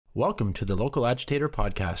Welcome to the Local Agitator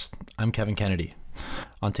Podcast. I'm Kevin Kennedy.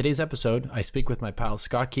 On today's episode, I speak with my pal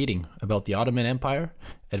Scott Keating about the Ottoman Empire,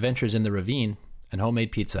 adventures in the ravine, and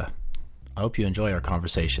homemade pizza. I hope you enjoy our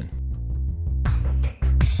conversation.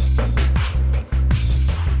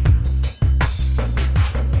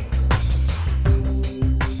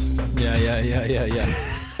 Yeah.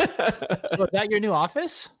 So is that your new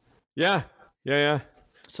office? Yeah.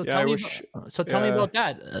 So tell me about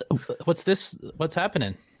that. What's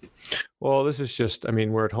happening? Well, this is just,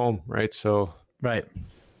 we're at home, right? So, Right.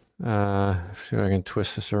 see if I can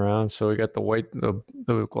twist this around. So we got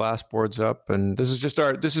the glass boards up, and this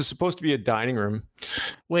is supposed to be a dining room.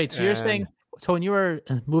 Wait, so you're saying, so when you were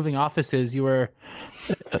moving offices, you were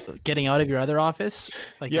getting out of your other office?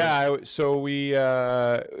 So we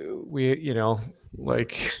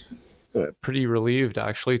pretty relieved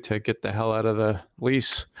actually to get the hell out of the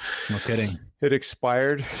lease. No kidding. It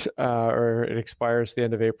expired, or it expires the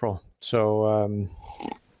end of April. So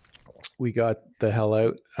we got the hell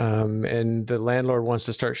out, and the landlord wants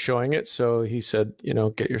to start showing it. So he said,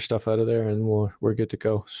 get your stuff out of there, and we're good to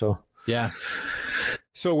go. So yeah.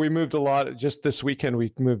 So we moved a lot. Just this weekend,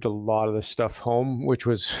 we moved a lot of the stuff home, which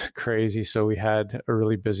was crazy. So we had a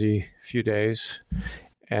really busy few days,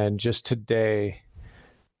 and just today,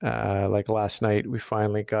 like last night, we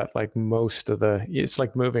finally got like most of it's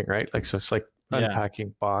like moving, right? Like, so it's like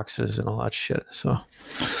unpacking boxes and all that shit. So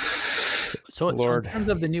in terms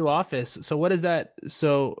of the new office, so what is that?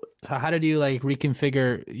 So how did you like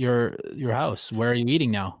reconfigure your house? Where are you eating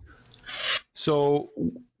now? So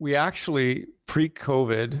we actually,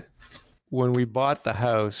 pre-COVID, when we bought the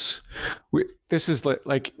house, this is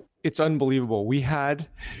like it's unbelievable. We had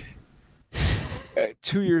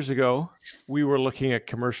 2 years ago, we were looking at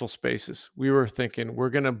commercial spaces. We were thinking we're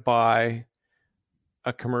going to buy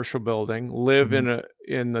a commercial building, live in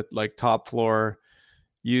the like top floor,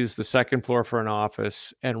 use the second floor for an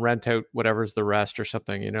office, and rent out whatever's the rest or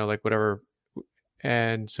something, like whatever.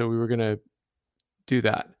 And so we were going to do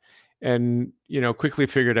that, and quickly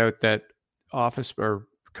figured out that office or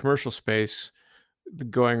commercial space, the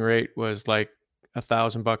going rate was like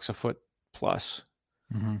 $1,000 a foot plus.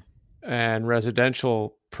 Mm-hmm. And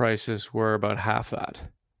residential prices were about half that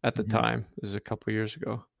at the time. This is a couple of years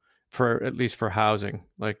ago, at least for housing,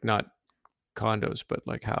 like not condos, but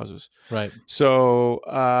like houses. Right. So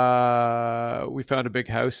we found a big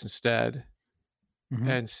house instead,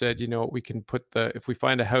 and said, we can if we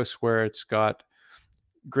find a house where it's got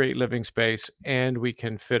great living space and we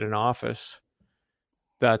can fit an office,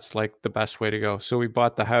 that's like the best way to go. So we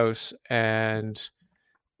bought the house, and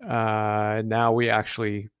now we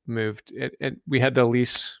actually moved it. We had the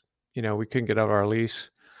lease, we couldn't get out of our lease.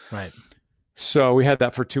 Right. So we had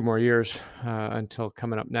that for 2 more years until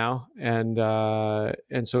coming up now. And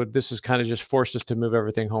so this has kind of just forced us to move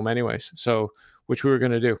everything home anyways. So, which we were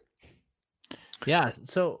going to do. Yeah.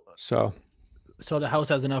 So the house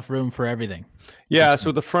has enough room for everything. Yeah.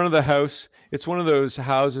 So the front of the house, it's one of those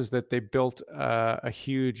houses that they built a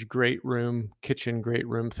huge great room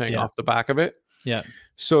thing off the back of it. Yeah.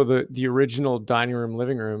 So the original dining room,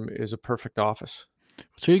 living room is a perfect office.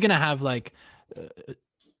 So you're going to have like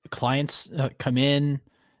clients come in?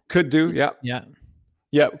 Could do. Yeah. Yeah.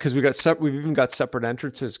 Yeah. Because we've even got separate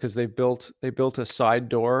entrances, because they built a side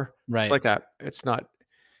door. Right. It's like that. It's not,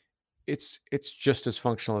 it's just as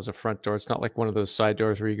functional as a front door. It's not like one of those side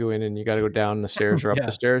doors where you go in and you got to go down the stairs or up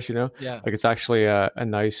the stairs, Yeah. Like it's actually a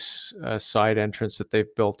nice side entrance that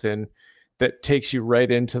they've built in, that takes you right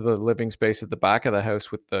into the living space at the back of the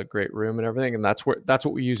house with the great room and everything. And that's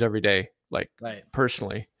what we use every day, like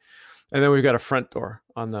personally. And then we've got a front door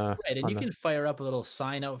on the right. And you can fire up a little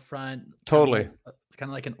sign out front. Totally. Kind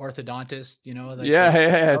of like an orthodontist,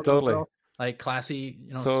 like totally. Like classy,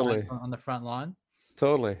 totally. sign on the front lawn.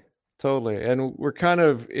 Totally. And we're kind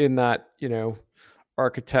of in that,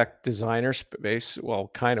 architect designer space. Well,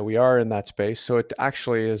 kind of, we are in that space. So it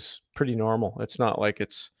actually is pretty normal. It's not like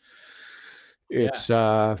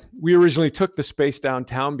we originally took the space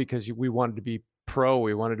downtown because we wanted to be pro,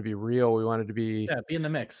 we wanted to be real, we wanted to be in the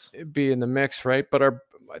mix, right? But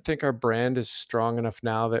I think our brand is strong enough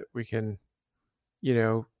now that we can,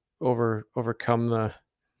 overcome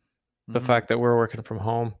the fact that we're working from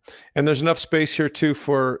home, and there's enough space here too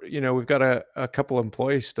for, we've got a couple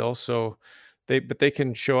employees still, so they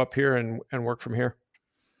can show up here and work from here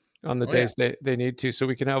on the days they need to, so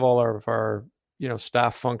we can have all of our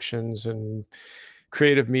staff functions and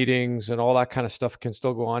creative meetings and all that kind of stuff can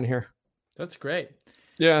still go on here. That's great.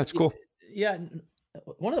 Yeah, it's cool. Yeah.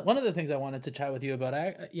 One of the things I wanted to chat with you about,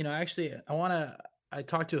 I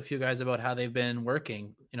talked to a few guys about how they've been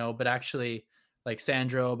working, but actually like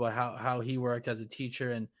Sandro about how he worked as a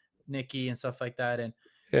teacher. And Nikki and stuff like that,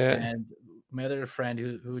 Yeah. and my other friend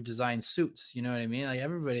who designs suits. You know what I mean? Like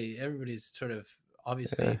everybody's sort of Yeah.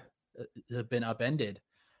 obviously have been upended.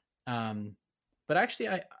 But actually,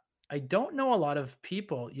 I don't know a lot of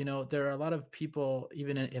people. You know, there are a lot of people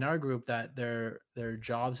even in our group that their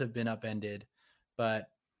jobs have been upended, but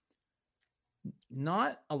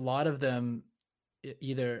not a lot of them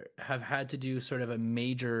either have had to do sort of a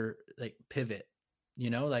major like pivot, you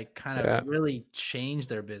know, like kind of Yeah. really change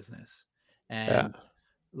their business. Yeah. And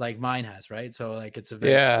like mine has, right? So like it's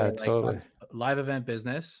event Yeah. or like Totally. live event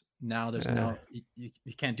business. Now there's Yeah. no,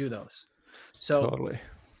 you can't do those. So, Totally.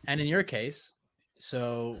 and in your case,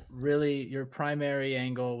 so really your primary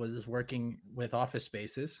angle was working with office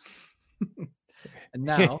spaces. And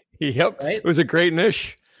now, Yep. right? It was a great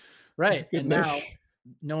niche. It was a Right. good And now niche.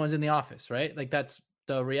 no one's in the office, right? Like that's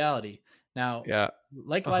the reality. Now, Yeah.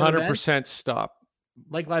 like A live hundred events, percent stop.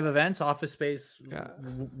 office space Yeah.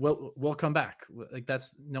 will come back. Like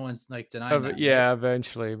that's no one's like denying that, right? Yeah,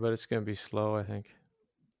 eventually, but it's going to be slow, I think.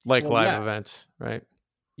 Like Well, live yeah. events, right?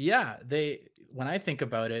 Yeah, when I think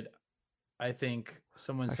about it, I think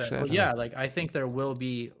someone said, Actually, I "Well, don't know. yeah, like I think there will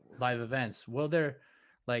be live events. Will there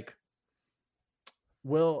like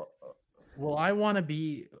will I want to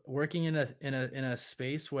be working in a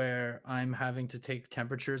space where I'm having to take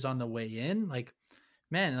temperatures on the way in? Like,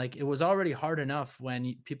 man, like it was already hard enough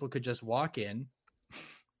when people could just walk in,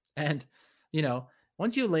 and you know,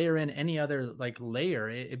 once you layer in any other like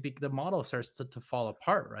layer, the model starts to fall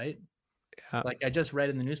apart, right? Yeah. Like I just read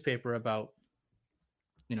in the newspaper about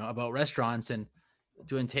about restaurants and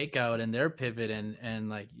doing takeout and their pivot, and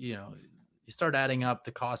like you start adding up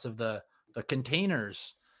the cost of the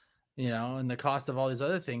containers, and the cost of all these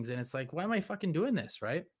other things, and it's like, why am I fucking doing this,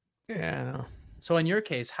 right? Yeah, I know. So in your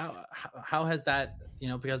case, how has that,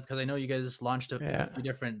 because I know you guys launched a Yeah. few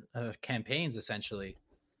different campaigns essentially,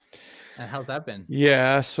 and how's that been?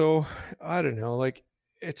 Yeah, so I don't know, like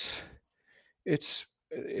it's it's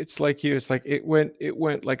like you, it's like it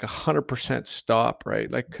went like 100% stop,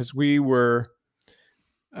 right? Like cuz we were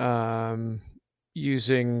um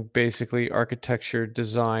using basically architecture,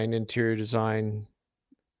 design, interior design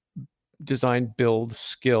build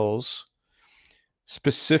skills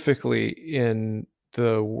specifically in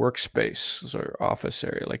the workspace or office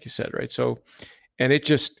area, like you said, right? So, and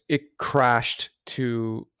it crashed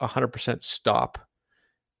to 100% stop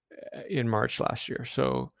in March last year.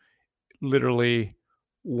 So literally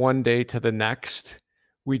one day to the next,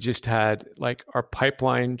 we just had like our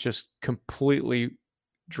pipeline just completely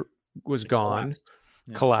dr- was It gone, collapsed.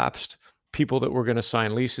 Yeah. collapsed. People that were going to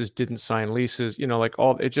sign leases didn't sign leases, like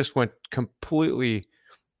all, it just went completely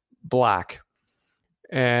black.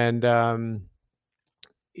 And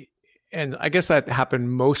and I guess that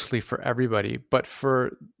happened mostly for everybody, but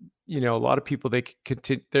for a lot of people, they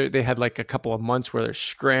continue. They had like a couple of months where they're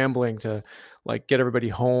scrambling to like get everybody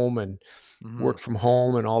home and Hmm. work from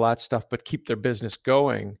home and all that stuff, but keep their business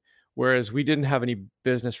going. Whereas we didn't have any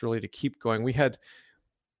business really to keep going. We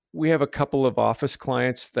have a couple of office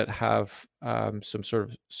clients that have some sort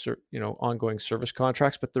of ongoing service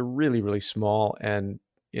contracts, but they're really really small, and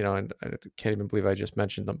and I can't even believe I just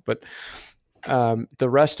mentioned them, but the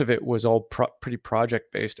rest of it was all pretty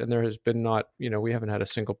project based, and there has been not, we haven't had a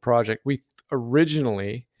single project. We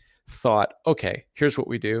originally thought, okay, here's what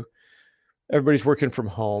we do. Everybody's working from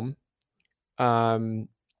home. Um,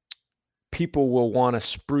 People will want to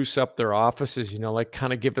spruce up their offices, like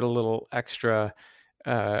kind of give it a little extra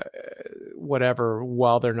uh, whatever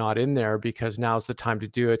while they're not in there, because now's the time to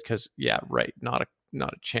do it. Because yeah, right, not a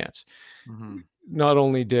chance. Hmm. Not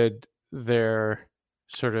only did their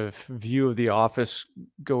sort of view of the office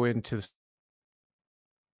go into the,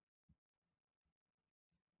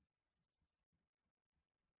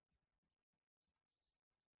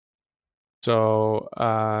 so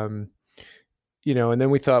and then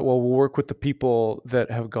we thought, well, we'll work with the people that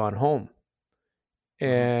have gone home. Hmm.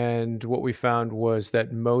 And what we found was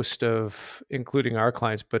that most of, including our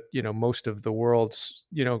clients, but most of the world's,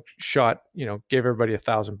 shot, gave everybody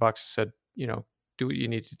 $1,000, said, do what you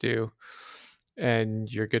need to do,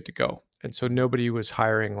 and you're good to go. And so nobody was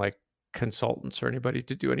hiring like consultants or anybody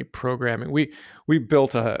to do any programming. We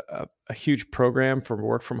built a huge program for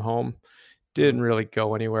work from home. Didn't really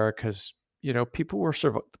go anywhere because people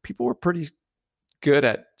were pretty good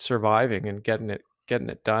at surviving and getting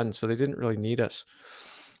it done, so they didn't really need us.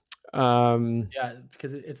 Yeah,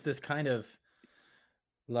 because it's this kind of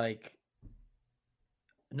like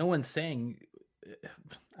no one's saying.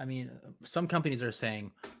 I mean, some companies are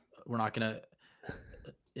saying we're not going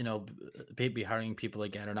to, be hiring people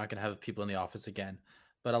again, or not going to have people in the office again.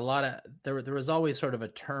 but a lot of there was always sort of a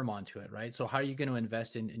term onto it, right? So how are you going to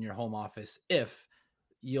invest in your home office if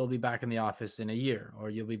you'll be back in the office in a year,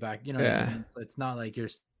 or you'll be back, you know what I Yeah. mean? It's not like you're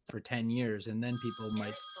for 10 years and then people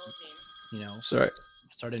might, Sorry.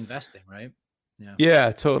 start investing, right? Yeah.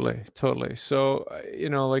 Yeah, totally. So,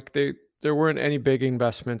 like there weren't any big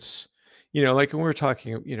investments, like when we were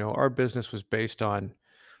talking, our business was based on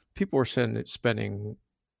people were spending,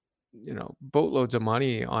 boatloads of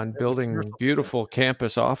money on The building commercial business. beautiful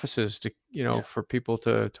campus offices to, Yeah. for people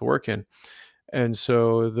to work in. And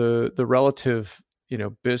so the relative,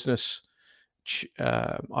 business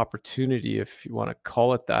opportunity, if you want to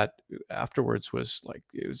call it that, afterwards was like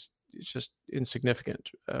it's just insignificant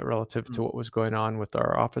relative to Mm. what was going on with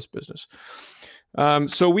our office business.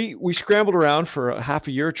 So we scrambled around for a half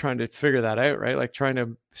a year trying to figure that out, right? Like trying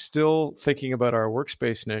to still thinking about our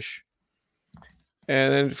workspace niche,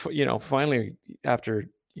 and then finally after it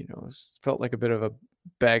felt like a bit of a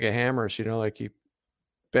bag of hammers, like you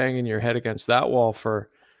banging your head against that wall for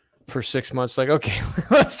 6 months, like, okay,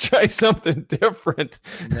 let's try something different.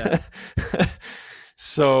 Yeah.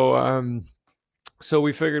 So so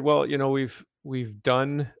we figured, well, we've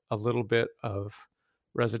done a little bit of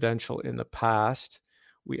residential in the past.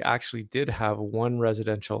 We actually did have one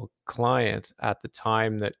residential client at the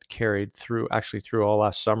time that carried through all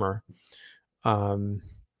last summer. Um,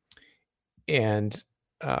 and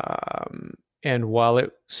um, and while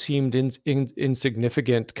it seemed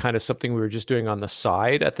insignificant, kind of something we were just doing on the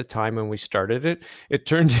side at the time when we started it, it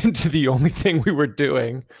turned into the only thing we were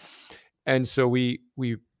doing. And so we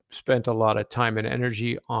spent a lot of time and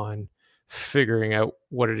energy on figuring out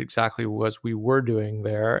what it exactly was we were doing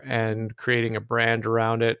there and creating a brand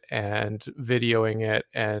around it and videoing it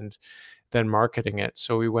and then marketing it.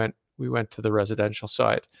 So we went to the residential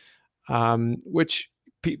side, which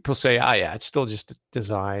people say, yeah, it's still just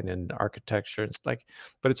design and architecture. It's like,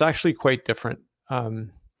 but it's actually quite different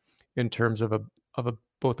in terms of a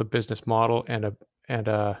both a business model and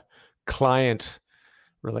a client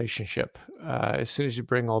relationship. As soon as you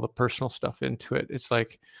bring all the personal stuff into it, it's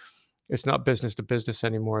like it's not business to business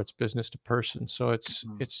anymore. It's business to person. So it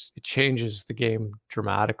changes the game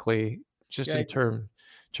dramatically, just Yeah. in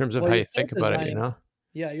terms of Well, how you're you still think about it. designing.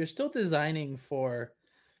 Yeah, you're still designing for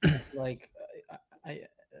like I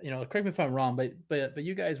correct me if I'm wrong, but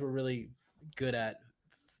you guys were really good at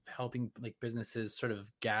helping like businesses sort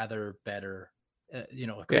of gather better,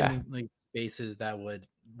 Yeah. creating like spaces that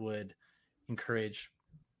would encourage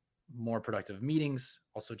more productive meetings,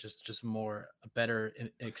 also just more a better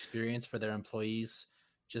experience for their employees.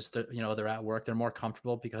 Just they're at work, they're more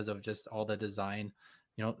comfortable because of just all the design,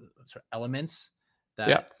 sort of elements Yeah.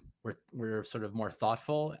 that we're sort of more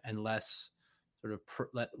thoughtful and less sort of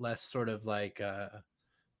less sort of like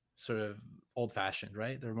sort of old fashioned,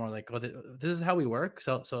 right? They're more like, oh, this is how we work.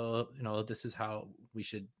 So this is how we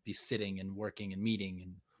should be sitting and working and meeting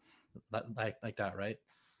and like that, right?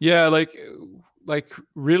 Yeah, like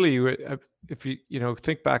really, if you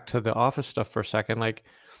think back to the office stuff for a second, like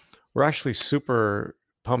we're actually super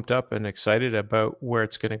pumped up and excited about where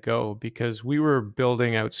it's going to go, because we were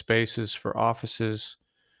building out spaces for offices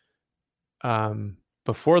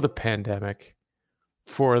before the pandemic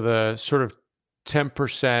for the sort of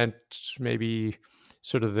 10%, maybe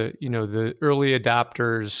sort of the early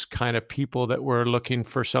adapters kind of people that were looking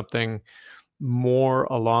for something more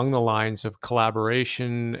along the lines of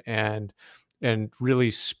collaboration and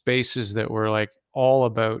really spaces that were like all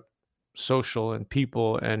about social and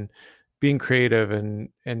people and being creative and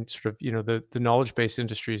sort of the knowledge based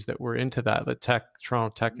industries that were into that. The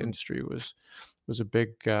Toronto tech Mhm. industry was a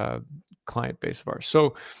big client base of ours,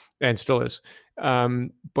 so, and still is.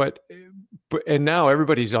 But and now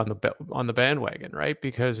everybody's on the bandwagon, right?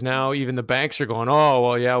 Because now even the banks are going, oh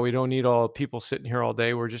well, yeah, we don't need all people sitting here all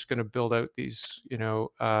day. We're just going to build out these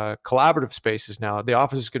collaborative spaces now. The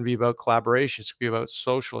office is going to be about collaboration. It's going to be about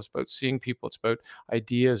social. It's about seeing people. It's about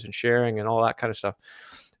ideas and sharing and all that kind of stuff.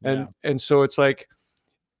 Yeah. And so it's like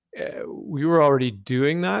we were already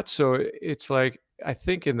doing that. So it's like I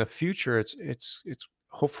think in the future it's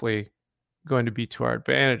hopefully going to be to our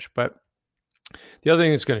advantage. But the other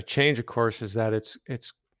thing that's going to change, of course, is that it's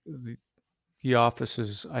the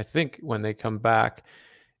offices, I think, when they come back,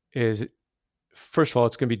 is first of all,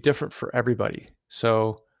 it's going to be different for everybody.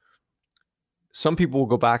 So some people will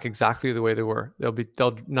go back exactly the way they were.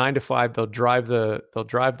 They'll 9 to 5. They'll drive the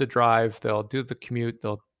drive. They'll do the commute.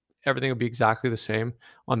 Everything will be exactly the same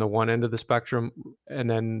on the one end of the spectrum, and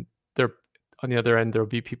then there on the other end there'll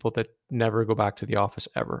be people that never go back to the office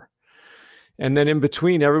ever. And then in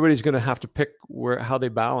between, everybody's going to have to pick how they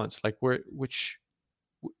balance, like where what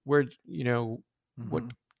Mm-hmm.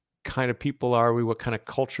 kind of people are we? What kind of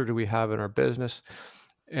culture do we have in our business?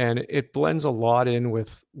 And it blends a lot in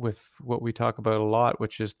with what we talk about a lot,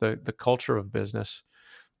 which is the culture of business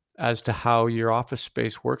as to how your office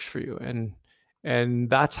space works for you. And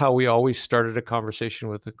that's how we always started a conversation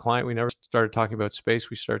with the client. We never started talking about space.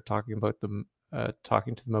 We started talking about them,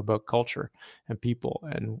 talking to them about culture and people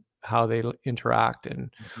and how they interact and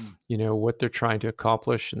what they're trying to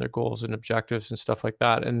accomplish and their goals and objectives and stuff like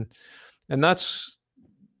that. And that's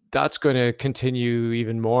going to continue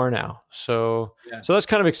even more now. So that's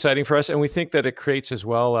kind of exciting for us. And we think that it creates as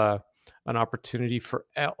well an opportunity for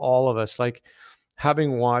all of us, like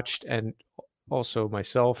having watched and also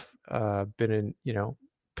myself been in,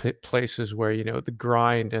 places where, the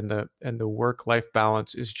grind and the work-life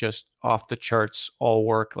balance is just off the charts, all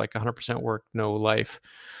work, like 100% work, no life.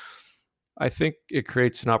 I think it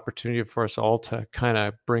creates an opportunity for us all to kind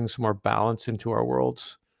of bring some more balance into our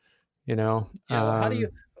worlds, Well, how do you,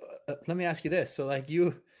 let me ask you this. So like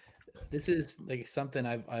this is like something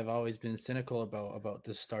I've always been cynical about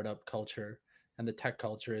the startup culture and the tech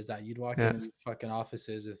culture, is that you'd walk into fucking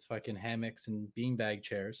offices with fucking hammocks and beanbag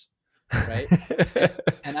chairs, right?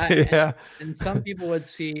 and some people would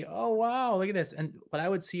see, oh wow, look at this. And what I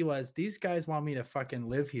would see was, these guys want me to fucking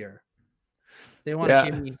live here. They want to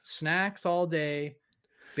give me snacks all day,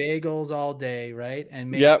 bagels all day, right? And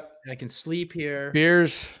maybe I can sleep here.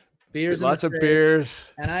 Beers, lots of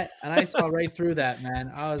beers. And I saw right through that,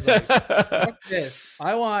 man. I was like, fuck this.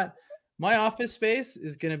 I want, my office space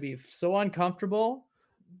is going to be so uncomfortable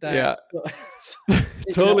that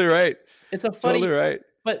totally right. It's a funny, totally right.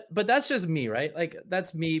 But that's just me, right? Like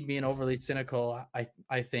that's me being overly cynical,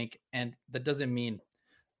 I think. And that doesn't mean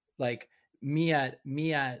like me at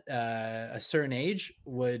a certain age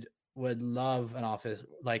would love an office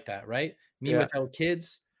like that, right? Me without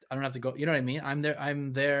kids, I don't have to go. You know what I mean? I'm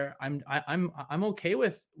there. I'm okay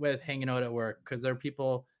with hanging out at work because there are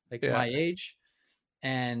people like my age,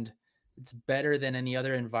 and it's better than any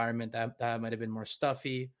other environment that might have been more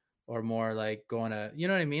stuffy or more like going to, you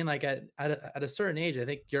know what I mean? Like at a certain age, I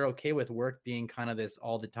think you're okay with work being kind of this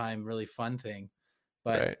all the time, really fun thing.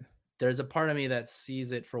 But there's a part of me that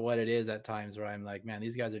sees it for what it is at times, where I'm like, man,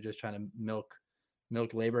 these guys are just trying to milk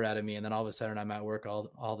labor out of me. And then all of a sudden I'm at work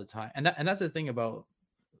all the time. And that's the thing about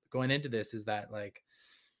going into this, is that like,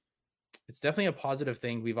 it's definitely a positive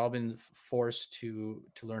thing. We've all been forced to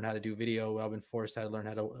learn how to do video. We've all been forced to learn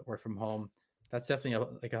how to work from home. That's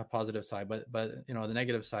definitely a positive side. But the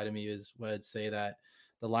negative side of me is what I'd say, that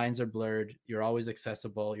the lines are blurred. You're always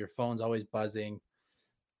accessible. Your phone's always buzzing.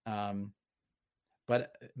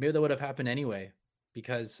 But maybe that would have happened anyway,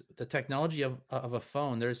 because the technology of a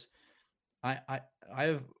phone, I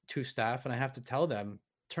have 2 staff and I have to tell them,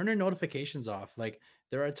 turn your notifications off. Like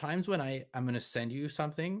there are times when I'm going to send you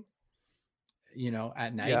something,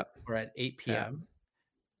 at night or at 8 p.m.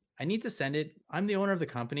 I need to send it. I'm the owner of the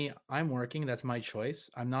company. I'm working. That's my choice.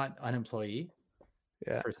 I'm not an employee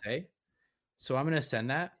per se. So I'm going to send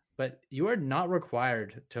that, but you are not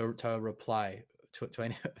required to reply to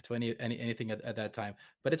anything at that time.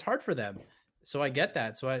 But it's hard for them. So I get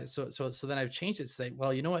that. So then I've changed it to say,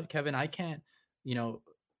 well, you know what, Kevin, I can't,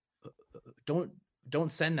 don't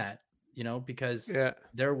send that, because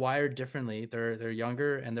they're wired differently. They're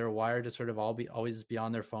younger and they're wired to sort of always be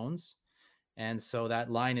on their phones. And so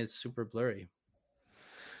that line is super blurry.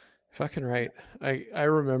 Fucking right. I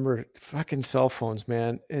remember fucking cell phones,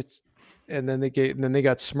 man. And then they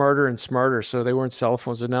got smarter and smarter. So they weren't cell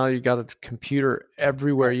phones. And now you got a computer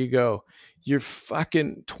everywhere you go. You're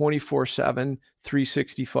fucking 24/7,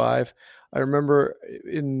 365. I remember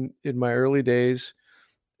in my early days,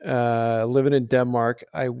 living in Denmark,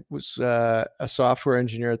 I was a software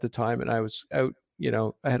engineer at the time, and I was out,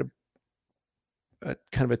 I had a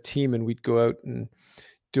kind of a team, and we'd go out and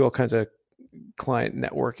do all kinds of client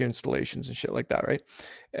network installations and shit like that, right?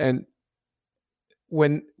 And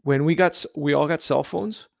when we all got cell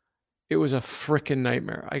phones, it was a freaking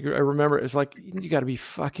nightmare. I remember it's like, you got to be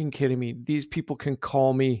fucking kidding me. These people can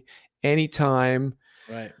call me anytime.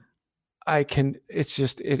 Right.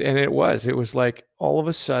 It was like all of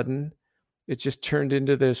a sudden it just turned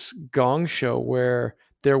into this gong show where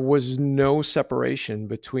there was no separation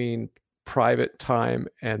between private time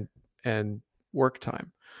and work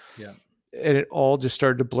time. Yeah. And it all just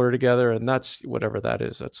started to blur together, and that's whatever that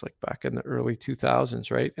is. That's like back in the early 2000s,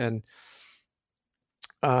 right? And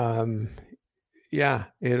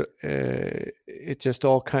it just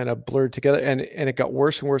all kind of blurred together, and it got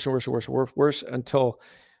worse and worse and worse and worse and worse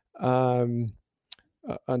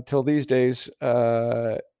until these days.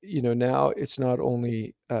 Now it's not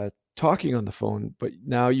only talking on the phone, but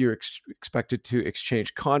now you're expected to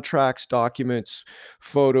exchange contracts, documents,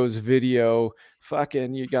 photos, video.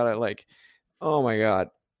 Fucking, you gotta like, oh my God.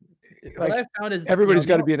 What Like I found is, everybody's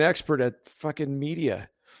got to be an expert at fucking media.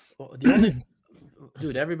 the only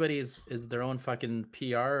dude, everybody is their own fucking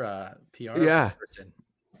PR Yeah. person.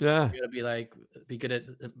 Yeah. You gotta be good at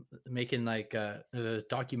making like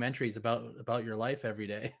documentaries about your life every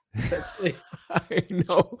day. Essentially, I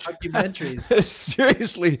know. documentaries.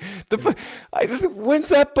 Seriously, when's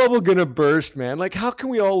that bubble gonna burst, man? Like, how can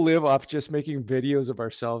we all live off just making videos of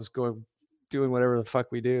ourselves doing whatever the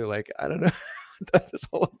fuck we do? Like, I don't know. That's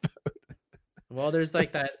all about. Well, there's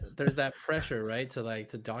that pressure, right,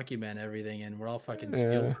 to document everything, and we're all fucking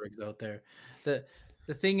Spielbergs out there. The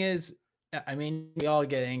thing is, I mean, we all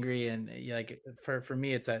get angry, and like for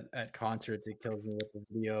me, it's at concerts, it kills me with the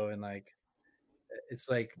video, and like it's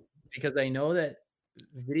like because I know that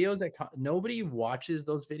videos that nobody watches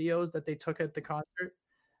those videos that they took at the concert.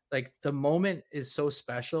 Like the moment is so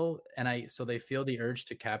special, and so they feel the urge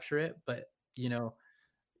to capture it, but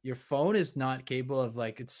your phone is not capable of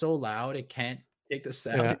like it's so loud it can't take the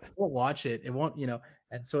sound. Yeah. It won't watch it. It won't,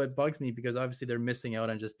 and so it bugs me because obviously they're missing out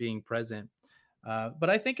on just being present. But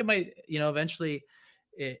I think it might, eventually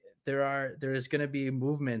there is going to be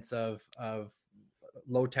movements of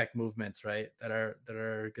low tech movements, right? That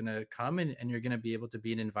are going to come and you're going to be able to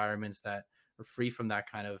be in environments that are free from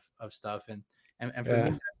that kind of stuff. And for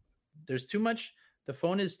me, there's too much. The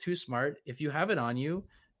phone is too smart. If you have it on you,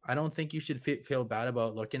 I don't think you should feel bad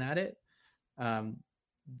about looking at it.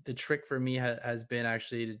 The trick for me has been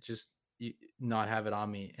actually to just not have it on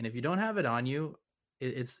me. And if you don't have it on you,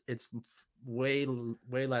 it's way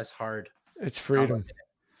less hard. It's freedom.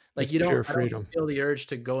 Like it's you don't freedom. Feel the urge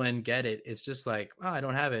to go and get it. It's just like, oh, I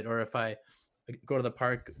don't have it. Or if I go to the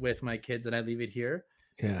park with my kids and I leave it here.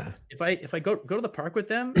 Yeah. If I go to the park with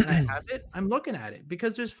them and I have it, I'm looking at it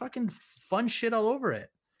because there's fucking fun shit all over it.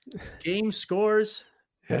 Game scores.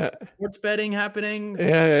 Yeah. Sports betting happening.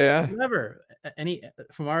 Yeah. Whatever.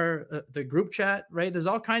 From the group chat, right? There's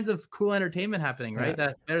all kinds of cool entertainment happening, right?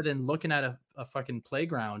 That's better than looking at a fucking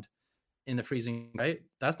playground in the freezing, right?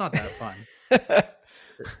 That's not that fun.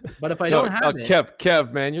 But if I don't have it,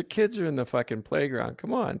 Kev, man, your kids are in the fucking playground.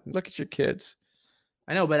 Come on, look at your kids.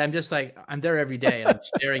 I know, but I'm just like I'm there every day and I'm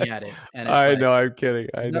staring at it. And I know, I'm kidding.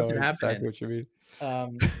 I know exactly what you mean.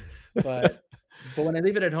 But when I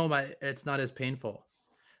leave it at home, it's not as painful.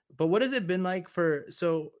 But what has it been like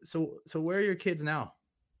so where are your kids now?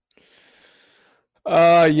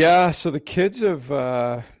 Yeah, so the kids have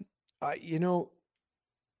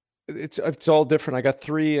it's all different. I got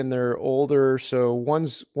 3 and they're older. So one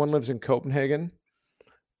lives in Copenhagen,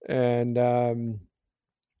 and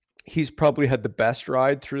he's probably had the best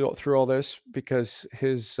ride through all this because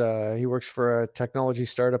he works for a technology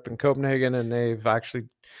startup in Copenhagen, and they've actually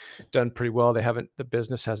done pretty well. The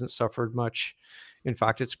business hasn't suffered much. In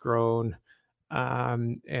fact, it's grown.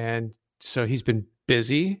 And so he's been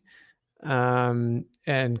busy. And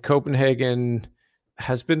Copenhagen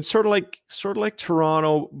has been sort of like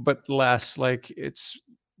Toronto, but less. Like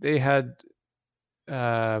they had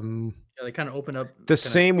they kind of open up the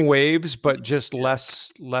same waves, but just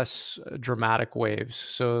less dramatic waves.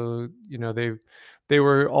 So they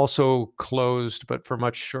were also closed, but for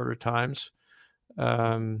much shorter times.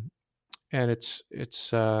 And it's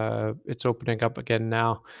opening up again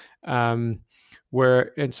now. So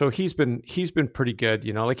he's been pretty good,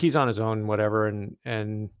 like he's on his own, whatever,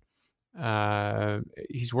 and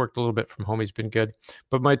he's worked a little bit from home. He's been good.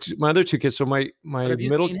 But my other 2 kids, so my have you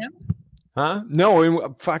middle, seen him? Huh?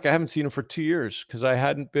 No, fuck, I haven't seen him for 2 years because I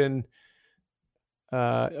hadn't been.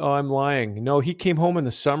 I'm lying. No, he came home in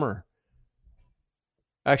the summer.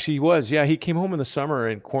 Actually, he was. Yeah, he came home in the summer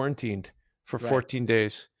and quarantined for 14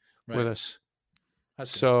 days with us.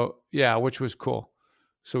 That's so good. Yeah, which was cool.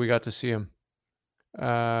 So we got to see him.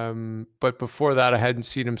 But before that, I hadn't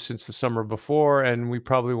seen him since the summer before, and we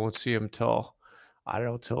probably won't see him till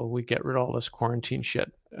we get rid of all this quarantine shit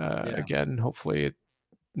again. Hopefully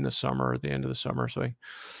in the summer or the end of the summer.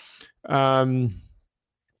 But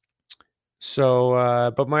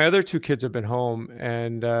my other 2 kids have been home,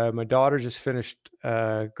 and my daughter just finished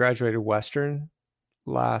graduated Western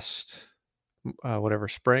last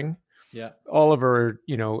spring. Yeah. All of her,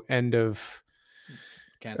 end of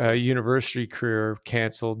university career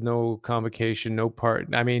canceled, no convocation, no part.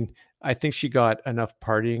 I mean, I think she got enough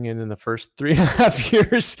partying in the first 3.5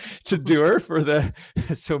 years to do her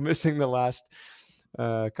so missing the last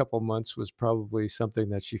couple months was probably something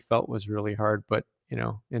that she felt was really hard, but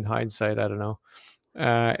in hindsight, I don't know.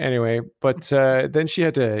 Anyway, but then she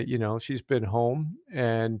had to, she's been home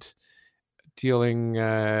and dealing,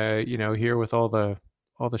 here with all the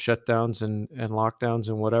shutdowns and lockdowns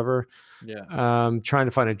and whatever. Yeah. Trying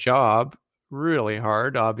to find a job, really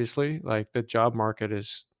hard, obviously. Like the job market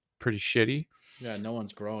is pretty shitty, Yeah. No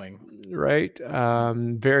one's growing. right?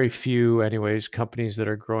 Very few, anyways, companies that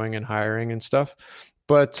are growing and hiring and stuff.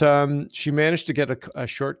 But she managed to get a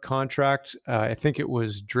short contract. I think it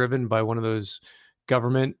was driven by one of those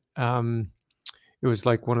government. It was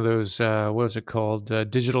like one of those, what was it called?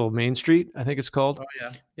 Digital Main Street, I think it's called. Oh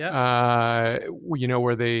yeah. Yeah.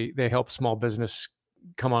 Where they help small business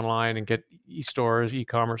come online and get e-stores,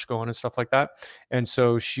 e-commerce going and stuff like that. And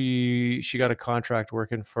so she got a contract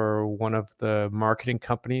working for one of the marketing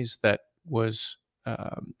companies that was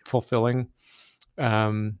fulfilling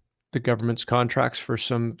the government's contracts for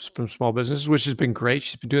some from small businesses, which has been great.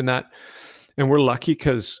 She's been doing that, and we're lucky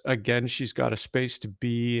because again, she's got a space to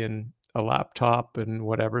be and a laptop and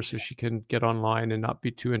whatever, so she can get online and not be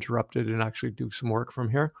too interrupted and actually do some work from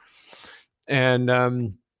here. And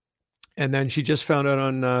then she just found out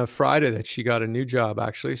on Friday that she got a new job,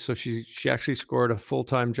 actually. So she actually scored a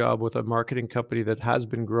full-time job with a marketing company that has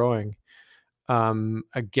been growing.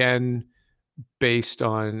 Again, based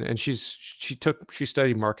on, and she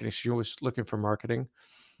studied marketing. She was looking for marketing.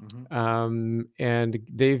 And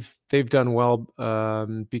they've done well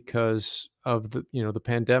because of the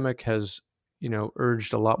pandemic has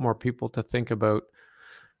urged a lot more people to think about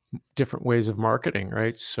different ways of marketing,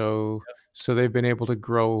 right? So they've been able to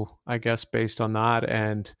grow, I guess, based on that,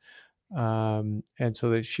 and so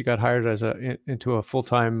that she got hired into a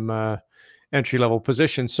full-time entry level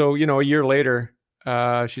position. So a year later,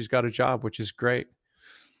 she's got a job, which is great,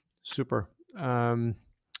 super.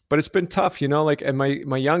 But it's been tough, like, and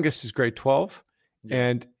my youngest is grade 12,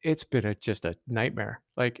 and it's been just a nightmare.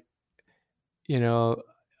 Like,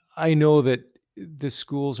 I know that the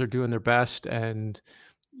schools are doing their best, and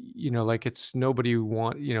like, it's nobody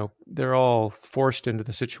they're all forced into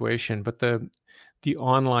the situation, but the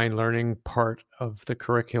online learning part of the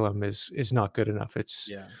curriculum is not good enough. It's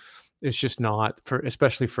just not,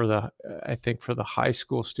 especially for I think for the high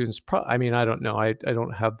school students. I mean, I don't know. I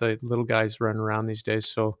don't have the little guys running around these days,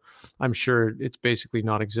 so I'm sure it's basically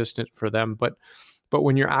non-existent for them. But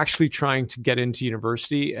when you're actually trying to get into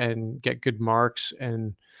university and get good marks,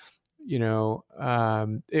 and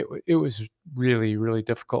it was really, really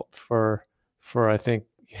difficult for I think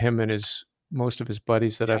him and most of his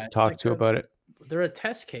buddies that I've talked to about it. They're a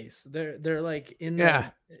test case. They're like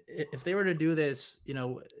if they were to do this,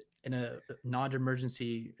 in a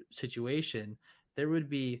non-emergency situation, this would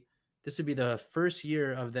be the first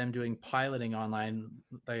year of them doing piloting online,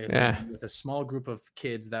 with a small group of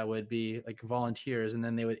kids that would be like volunteers, and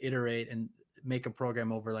then they would iterate and make a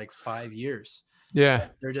program over like 5 years. Yeah,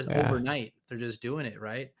 they're just overnight. They're just doing it,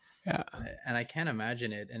 right? Yeah, and I can't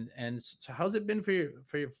imagine it. And so, how's it been for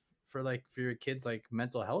your kids, like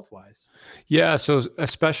mental health wise? Yeah, so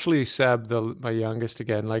especially Seb, my youngest,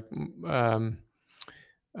 again, like,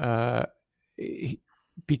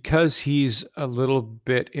 because he's a little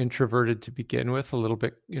bit introverted to begin with, a little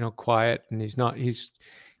bit, quiet, and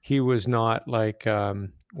he was not like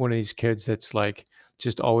one of these kids that's like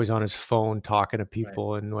just always on his phone talking to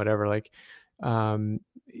people, right, and whatever. Like,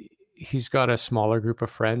 he's got a smaller group of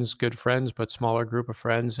friends, good friends, but smaller group of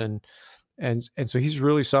friends, and so he's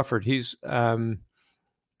really suffered. He's I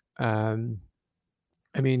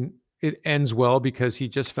mean, it ends well because he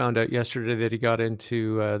just found out yesterday that he got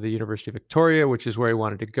into the University of Victoria, which is where he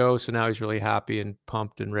wanted to go. So now he's really happy and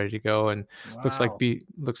pumped and ready to go. And looks like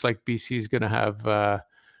BC is going to have,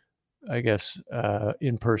 I guess,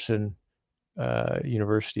 in-person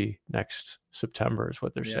university next September is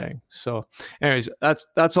what they're saying. So, anyways,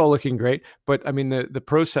 that's all looking great. But I mean, the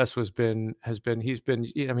process he's been. I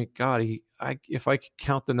mean, God, if I could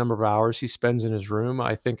count the number of hours he spends in his room,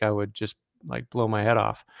 I think I would just like blow my head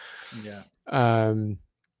off. Yeah.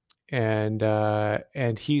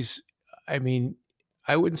 And he's, I mean,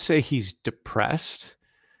 I wouldn't say he's depressed,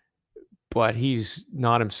 but he's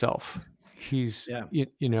not himself. He's,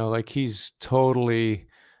 like, he's totally,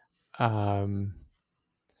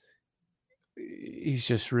 he's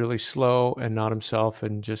just really slow and not himself,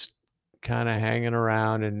 and just kind of hanging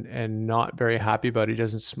around and not very happy about it. He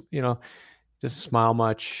doesn't, doesn't smile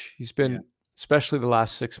much. He's been, especially the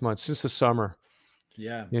last 6 months since the summer.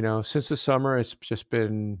 Yeah. Since the summer, it's just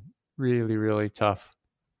been really, really tough.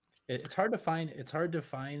 It's hard to find.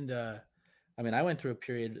 I mean, I went through a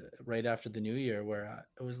period right after the new year where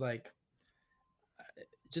it was like,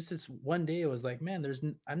 just this one day, it was like, man,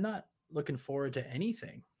 I'm not looking forward to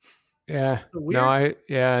anything. Yeah.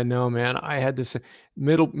 No, man. I had this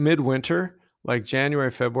midwinter, like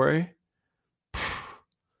January, February.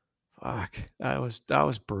 fuck, that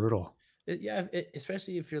was brutal.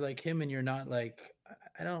 Especially if you're like him and you're not like,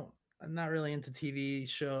 I'm not really into TV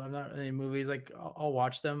show. I'm not really in movies. Like I'll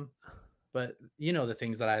watch them, but you know the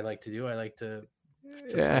things that I like to do. I like to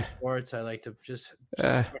play Yeah, sports. I like to just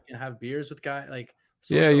uh, fucking have beers with guys, like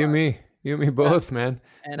yeah, socialize. you and me Yeah. both, man.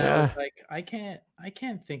 And I was Yeah, like, I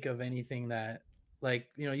can't think of anything that, like,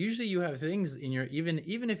 usually you have things in your, even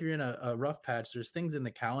if you're in a rough patch, there's things in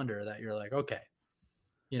the calendar that you're like, okay,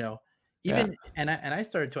 you know, yeah, even, and I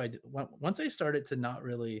started to, once I started to not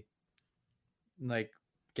really like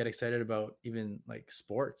get excited about even like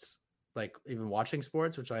sports, like even watching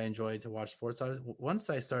sports, which I enjoy to watch sports. Once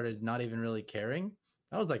I started not even really caring,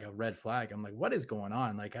 that was like a red flag. I'm like, what is going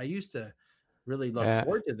on? Like I used to really look yeah,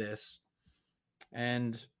 forward to this.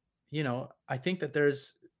 And, I think that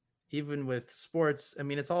there's, even with sports, I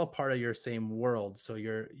mean, it's all part of your same world. So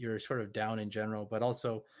you're sort of down in general, but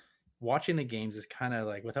also watching the games is kind of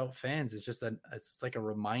like, without fans, it's like a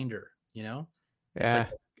reminder, it's like yeah.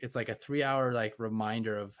 it's like a 3 hour like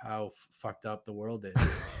reminder of how fucked up the world is,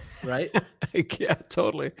 right? Yeah,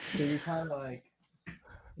 totally. So you kind of like,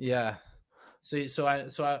 yeah. So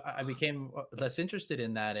I became less interested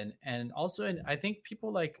in that, and also, I think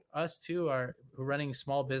people like us too are who are running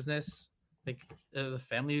small business, like the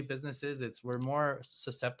family businesses. We're more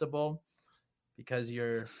susceptible because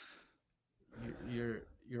your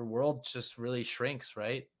world just really shrinks,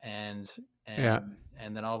 right? Yeah,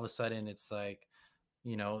 And then all of a sudden it's like,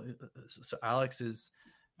 so Alex is,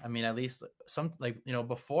 I mean, at least some, like,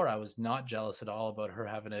 before I was not jealous at all about her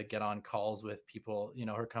having to get on calls with people.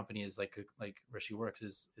 Her company is like where she works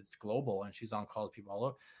is it's global, and she's on calls with people all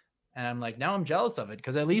over. And I'm like, now I'm jealous of it,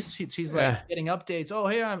 because at least she's like yeah, getting updates. Oh,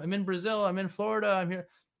 hey, I'm in Brazil. I'm in Florida. I'm here.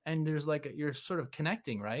 And there's like, you're sort of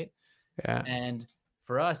connecting, right? yeah, And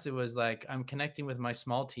for us, it was like, I'm connecting with my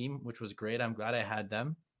small team, which was great. I'm glad I had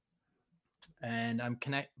them. And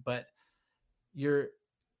but you're,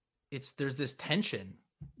 there's this tension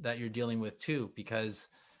that you're dealing with too, because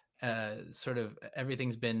sort of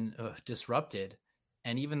everything's been disrupted.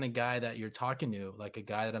 And even the guy that you're talking to, like a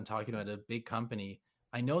guy that I'm talking to at a big company,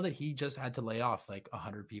 I know that he just had to lay off like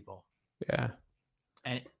 100 people, yeah,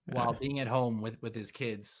 and while yeah, being at home with his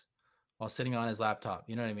kids, while sitting on his laptop,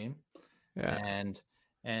 you know what I mean? yeah,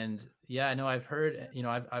 And yeah, I know, I've heard,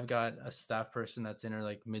 I've got a staff person that's in her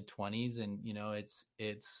like mid 20s, and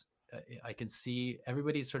I can see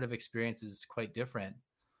everybody's sort of experience is quite different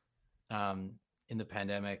um in the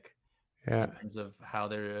pandemic, yeah, in terms of how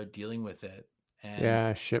they're dealing with it. And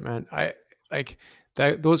yeah. Shit, man. I like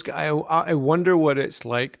that. Those guys. I wonder what it's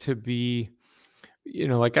like to be.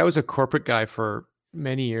 Like I was a corporate guy for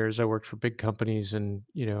many years. I worked for big companies, and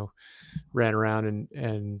ran around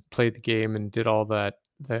and played the game and did all that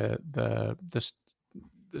the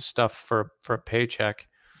stuff for a paycheck.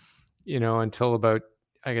 Until about,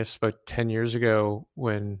 I guess, about 10 years ago,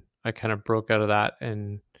 when I kind of broke out of that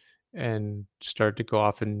and started to go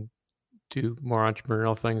off and do more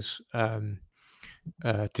entrepreneurial things,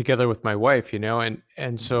 together with my wife,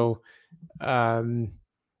 and so um,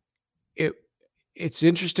 it it's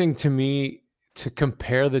interesting to me to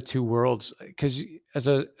compare the two worlds, because as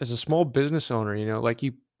a small business owner, like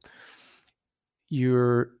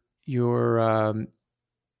you're you're um,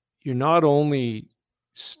 you're not only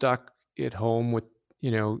stuck at home with,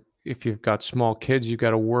 if you've got small kids, you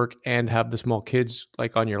got to work and have the small kids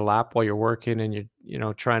like on your lap while you're working, and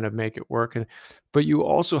you're, trying to make it work. But you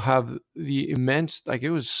also have the immense, like,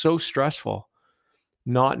 it was so stressful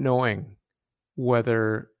not knowing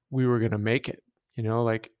whether we were going to make it,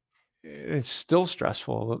 like, it's still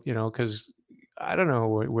stressful, because I don't know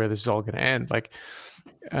where this is all going to end. Like,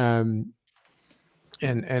 um,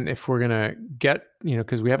 and if we're gonna get,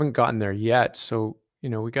 because we haven't gotten there yet, so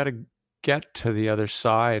we got to get to the other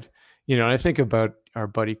side. And I think about our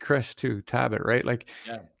buddy Chris too, Tabit, right? Like,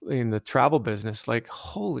 yeah, in the travel business, like,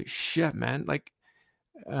 holy shit, man. Like,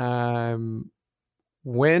 um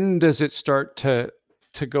when does it start to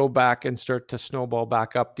go back and start to snowball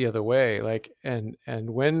back up the other way? Like, and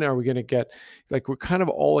when are we going to get, like, we're kind of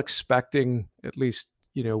all expecting, at least,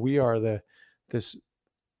 we are, this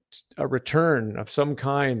a return of some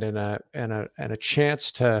kind, and a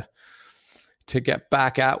chance to get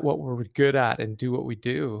back at what we're good at and do what we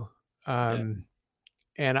do. yeah,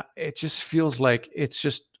 And it just feels like it's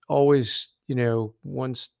just always,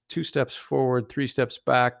 two steps forward, three steps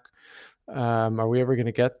back. Are we ever going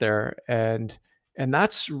to get there? And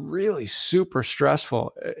that's really super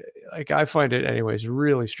stressful. Like, I find it anyways,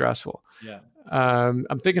 really stressful. yeah. I'm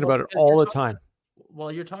thinking Well, about it because all the time.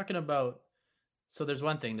 you're talking about, so there's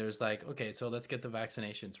one thing, there's like, okay, so let's get the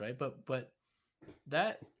vaccinations, right? But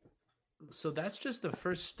that, so that's just the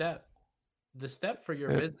first step. the step for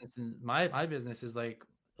your Yeah. business and my business is like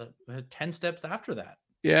 10 steps after that.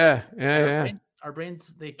 Yeah. And Yeah. our brains,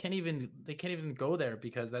 they can't even go there,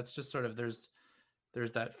 because that's just sort of, there's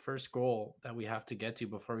that first goal that we have to get to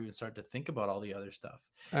before we even start to think about all the other stuff.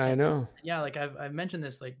 I And know. yeah, like I've mentioned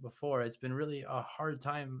this like before, it's been really a hard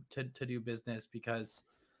time to do business because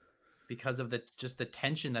of the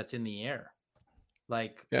tension that's in the air.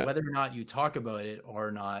 Like Yeah. whether or not you talk about it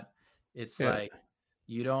or not, it's Yeah. like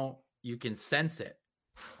you can sense it,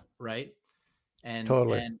 right?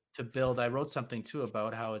 Totally. And to build, I wrote something too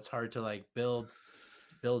about how it's hard to like build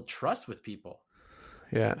trust with people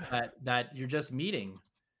Yeah. that you're just meeting,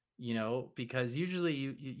 because usually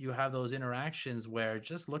you have those interactions where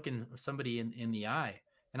just looking somebody in the eye,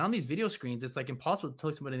 and on these video screens it's like impossible to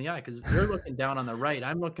look somebody in the eye because they're looking down on the right,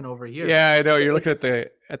 I'm looking over here. Yeah, I know. But You're like, looking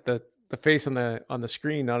at the face on the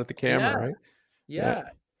screen, not at the camera, yeah, right? Yeah. yeah.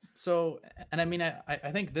 So, and I mean,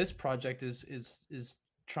 I think this project is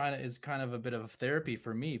trying to, is kind of a bit of therapy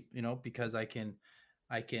for me, because I can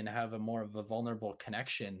have a more of a vulnerable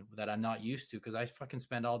connection that I'm not used to, because I fucking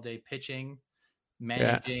spend all day pitching, Yeah.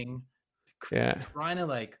 managing, Yeah. trying to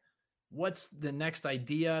like, what's the next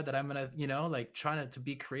idea that I'm gonna, like trying to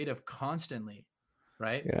be creative constantly,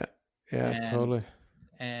 right? Yeah. Yeah. And Totally.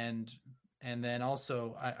 and and then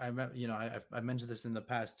also I've mentioned this in the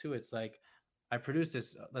past too. It's like I produce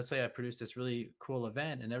this. Let's say I produce this really cool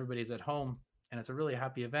event, and everybody's at home, and it's a really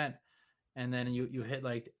happy event, and then you hit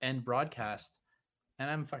like end broadcast, and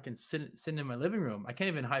I'm fucking sitting in my living room. I can't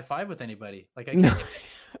even high five with anybody. Like I No. can't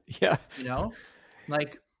even, Yeah. you know,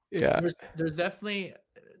 like Yeah. there's definitely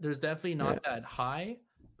Yeah. not that high,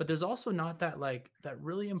 but there's also not that like that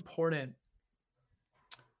really important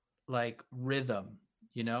like rhythm,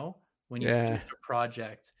 when you Yeah. finish a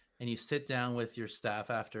project and you sit down with your staff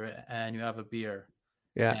after it and you have a beer,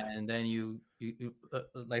 Yeah. and then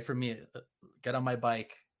like for me, get on my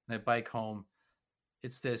bike and I bike home.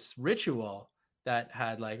 It's this ritual that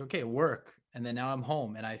had like, okay, work, and then now I'm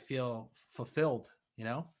home and I feel fulfilled.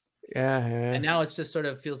 Yeah. And Yeah. now it's just sort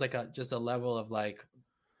of feels like just a level of like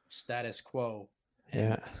status quo, and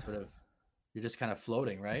Yeah. sort of you're just kind of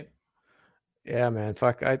floating, right? Yeah, man.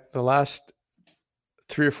 Fuck. The last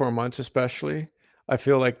 3 or 4 months, especially, I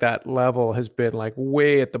feel like that level has been like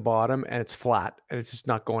way at the bottom and it's flat and it's just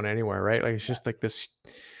not going anywhere, right? Like it's just like this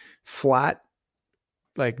flat,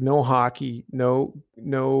 like no hockey, no,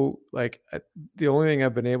 like the only thing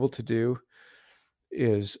I've been able to do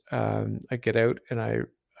is I get out and I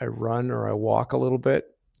run or I walk a little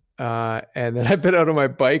bit. And then I've been out on my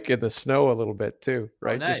bike in the snow a little bit too, Oh,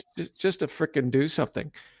 right? nice. Just to fricking do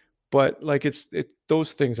something. But like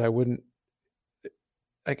those things I wouldn't.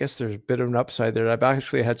 I guess there's a bit of an upside there. I've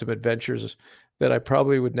actually had some adventures that I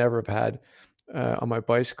probably would never have had on my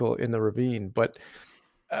bicycle in the ravine,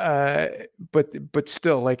 uh, but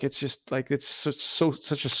still, like it's just like it's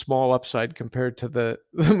such a small upside compared to the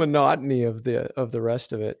monotony of the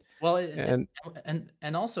rest of it. Well, And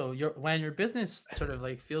and also when your business sort of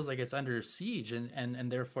like feels like it's under siege,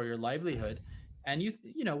 and therefore your livelihood, and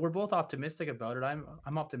we're both optimistic about it.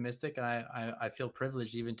 I'm optimistic, and I feel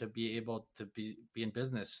privileged even to be able to be in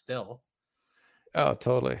business still. oh,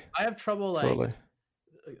 totally, I have trouble like, totally,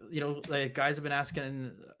 like guys have been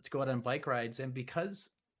asking to go out on bike rides, and because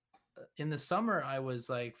in the summer I was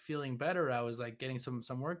like feeling better, I was like getting some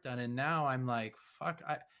work done, and now I'm like, fuck,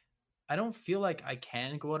 I don't feel like I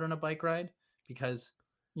can go out on a bike ride, because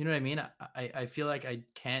you know what I mean? I feel like I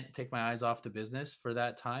can't take my eyes off the business for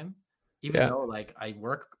that time, even yeah, though like I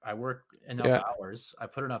work enough yeah, hours, I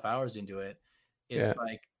put enough hours into it. It's yeah,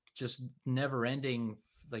 like just never ending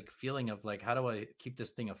like feeling of like, how do I keep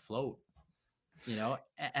this thing afloat?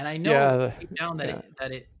 And I know yeah, deep down that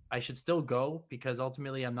yeah. I should still go, because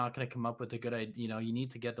ultimately I'm not going to come up with a good idea. You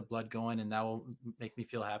need to get the blood going, and that will make me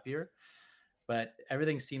feel happier. But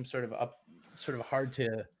everything seems sort of hard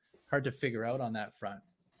to figure out on that front.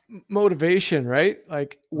 Motivation, right?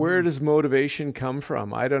 Like, where Mhm. does motivation come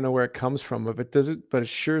from? I don't know where it comes from. If it doesn't, but it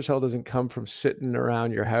sure as hell doesn't come from sitting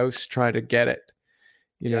around your house trying to get it.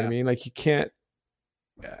 You know what I Yeah. mean? Like, you can't.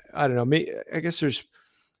 I don't know. Me, I guess there's.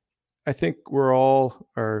 I think we're all,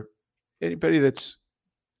 or anybody that's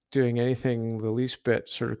doing anything the least bit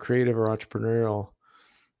sort of creative or entrepreneurial.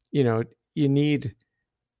 You know, you need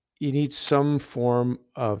you need some form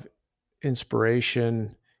of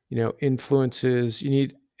inspiration, influences. You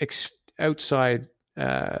need outside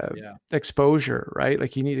Yeah. exposure, right?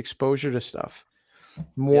 Like you need exposure to stuff Yeah.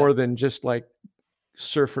 more than just like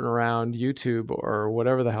surfing around YouTube or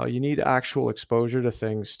whatever the hell. You need actual exposure to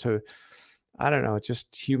things to, I don't know, it's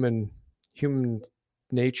just human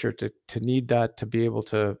nature to need that to be able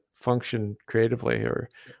to function creatively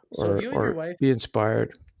So you and your or wife, be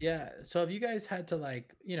inspired. yeah. So have you guys had to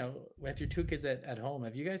like, with your two kids at home,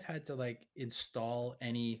 have you guys had to like install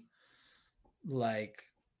any like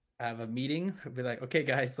have a meeting? Be like, okay,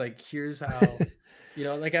 guys, like here's how,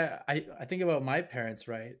 like I think about my parents,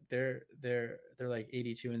 right? They're like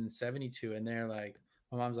 82 and 72, and they're like,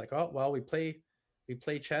 my mom's like, oh well, we play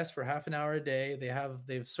chess for half an hour a day.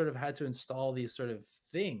 They've sort of had to install these sort of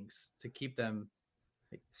things to keep them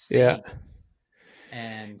like Yeah. sane.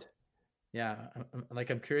 And yeah,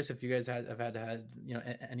 I'm curious if you guys have had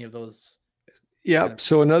any of those kind of. Yep.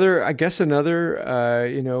 So another, I guess another,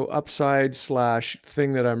 upside slash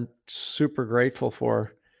thing that I'm super grateful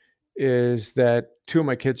for is that two of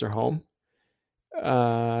my kids are home.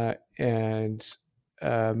 And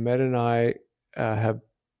Med and I have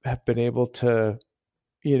been able to,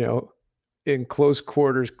 you know, in close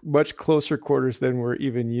quarters, much closer quarters than we're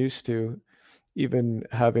even used to, even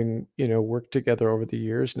having, worked together over the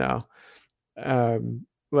years now.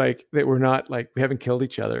 Like that we're not like we haven't killed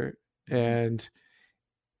each other. Mhm.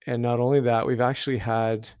 And not only that, we've actually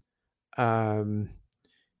had, um,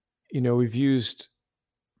 we've used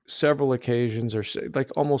several occasions like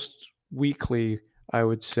almost weekly, I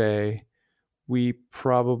would say, we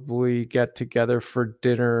probably get together for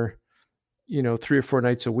dinner, 3 or 4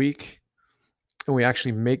 nights a week, and we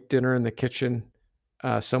actually make dinner in the kitchen.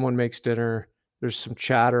 Someone makes dinner. There's some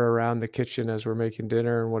chatter around the kitchen as we're making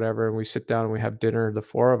dinner and whatever, and we sit down and we have dinner, the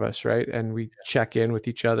four of us, right? And we check in with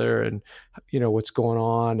each other and what's going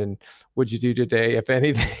on and what'd you do today, if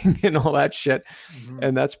anything, and all that shit. Mhm.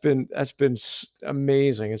 And that's been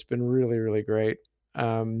amazing. It's been really, really great.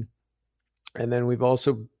 Um, and then we've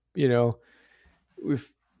also, you know,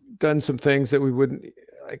 we've done some things that we wouldn't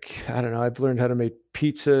like. I don't know. I've learned how to make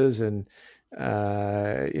pizzas and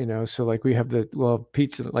so like we have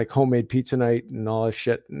pizza, like homemade pizza night and all this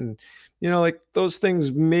shit. And like those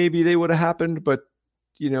things, maybe they would have happened, but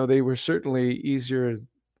they were certainly easier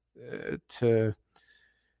to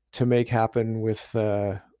make happen with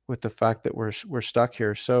the fact that we're stuck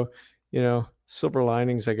here. So, silver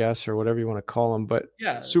linings, I guess, or whatever you want to call them, but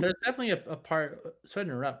Yeah, super there's definitely a part. Sorry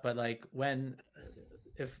to interrupt, but like when,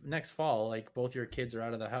 if next fall, like both your kids are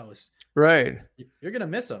out of the house, right. you're gonna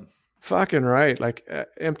miss them. Fucking right. Like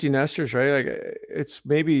empty nesters, right? Like it's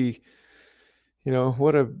maybe,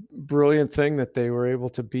 what a brilliant thing that they were able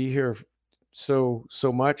to be here so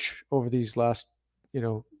much over these last,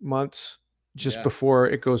 months just Yeah, before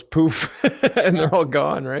it goes poof and yeah, they're all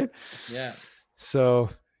gone, right? yeah, So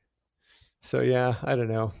yeah, I don't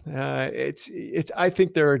know. I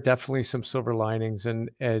think there are definitely some silver linings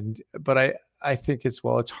but I think it's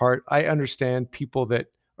hard. I understand people that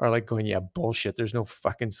are like going, yeah, bullshit. There's no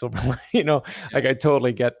fucking silver line, like yeah, I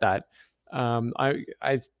totally get that.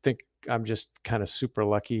 I think I'm just kind of super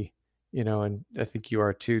lucky, and I think you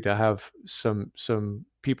are too, to have some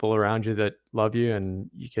people around you that love you and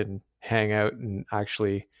you can hang out and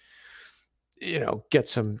actually, get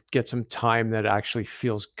some time that actually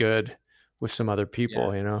feels good with some other yeah.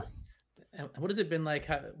 people. And what has it been like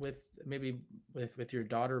with maybe with your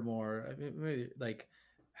daughter more? I mean, maybe like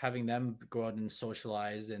having them go out and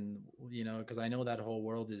socialize, and because I know that whole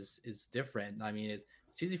world is different. I mean, it's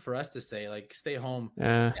easy for us to say like stay home.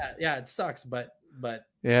 Yeah. Yeah, yeah, it sucks, but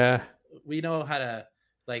Yeah. we know how to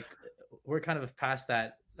like we're kind of past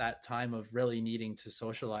that time of really needing to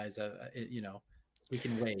socialize. We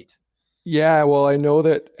can wait. Yeah. Well, I know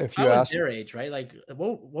that if I you was ask, their age, right? Like,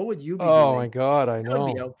 what would you be oh my doing? God, I I would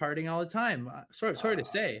be know. out partying all the time. Sorry to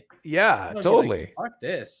say. Yeah, I would be like, totally. "Fuck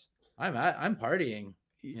this. I'm partying,"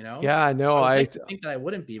 you know? Yeah, I know. I would like to think that I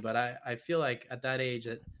wouldn't be, but I feel like at that age,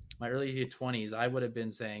 at my early 20s, I would have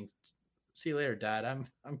been saying, "See you later, dad. I'm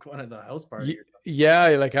going to the house party or something." Yeah,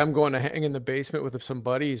 like I'm going to hang in the basement with some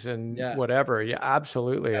buddies and Yeah. whatever. Yeah,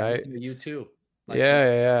 absolutely. Yeah, listen to you too. Like, Yeah,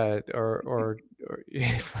 yeah, yeah. Or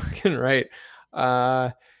yeah, fucking right. Uh,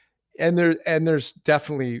 and there's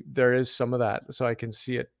definitely there is some of that, so I can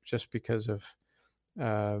see it just because of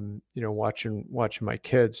watching my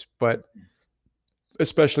kids, but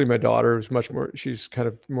especially my daughter, who's much more, she's kind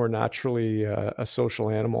of more naturally a social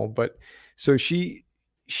animal, but so she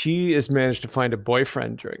has managed to find a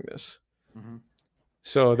boyfriend during this. mhm.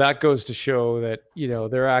 So that goes to show that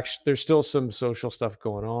there's still some social stuff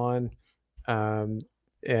going on, um,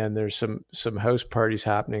 and there's some house parties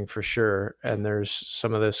happening for sure, and there's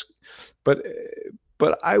some of this, but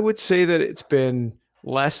I would say that it's been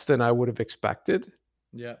less than I would have expected,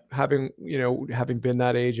 Yeah. having been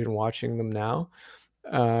that age and watching them now.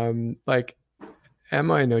 Like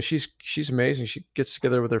Emma, I know she's amazing. She gets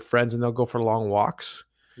together with her friends and they'll go for long walks.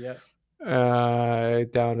 Yeah.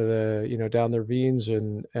 down to down the ravines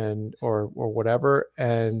and or whatever,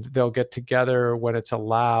 and they'll get together when it's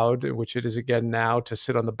allowed, which it is again now, to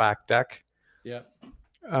sit on the back deck Yeah.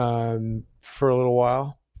 for a little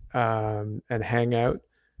while, and hang out.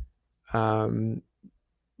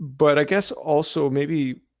 But I guess also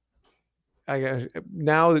maybe I guess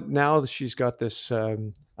now that she's got this, I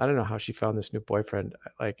don't know how she found this new boyfriend.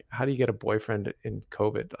 Like, how do you get a boyfriend in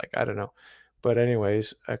COVID? Like, I don't know. But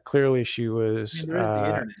anyways, clearly she I was, mean, there is the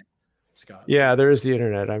internet, Scott. Like, yeah, there is the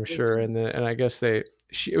internet, I'm sure. And I guess it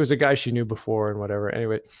was a guy she knew before and whatever.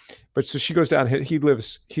 Anyway, but so she goes down,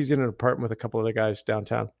 he's in an apartment with a couple other guys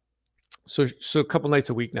downtown. So a couple nights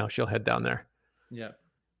a week now she'll head down there. yeah.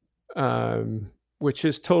 Which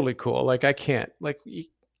is totally cool. Like, I can't, like,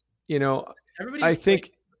 Everybody's I think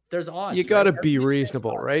like, there's odds. you got to right? be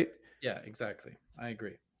reasonable, right? Yeah, exactly. I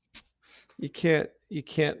agree. You can't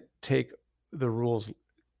take the rules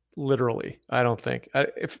literally. I don't think.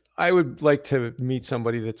 If I would like to meet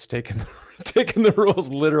somebody that's taken taking the rules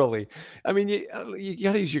literally. I mean, you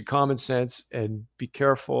got to use your common sense and be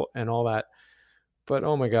careful and all that. But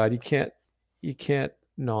oh my God, you can't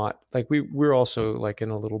not, like, we're also like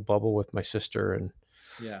in a little bubble with my sister and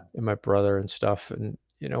Yeah. my brother and stuff, and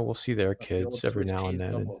we'll see their The kids old every Swiss now and cheese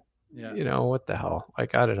then, and bubble. Yeah. what the hell?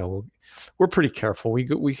 Like, I don't know. We're pretty careful.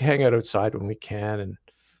 We hang out outside when we can and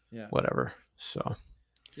Yeah. whatever. So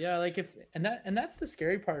Yeah, like that's the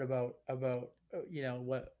scary part about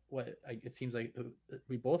what it seems like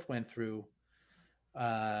we both went through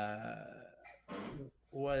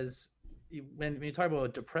was when you talk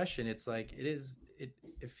about depression, it's like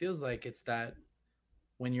it feels like it's that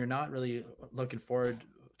when you're not really looking forward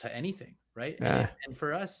to anything, right? yeah, And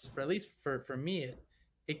for us, for at least for me,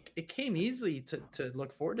 it came easily to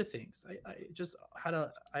look forward to things. I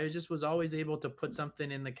just was always able to put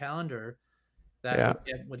something in the calendar that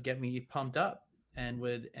yeah, would get me pumped up, and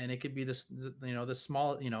it could be this, the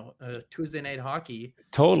small, Tuesday night hockey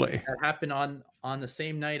totally. that happened on the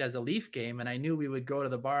same night as a Leaf game, and I knew we would go to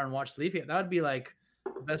the bar and watch the Leaf game. That would be like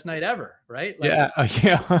the best night ever, right? Like, Yeah,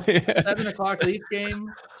 yeah. 7 o'clock Leaf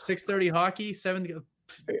game, 6:30 hockey,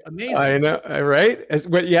 amazing. I know, right?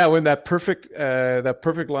 When that perfect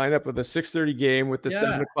lineup with the 6:30 game with the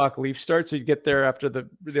 7 o'clock Leaf start, so you get there after the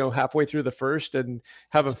halfway through the first and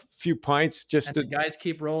have a few pints, and the guys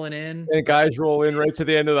keep rolling in, and guys roll in right to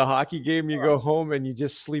the end of the hockey game. You go home and you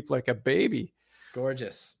just sleep like a baby.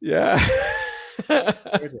 Gorgeous. Yeah.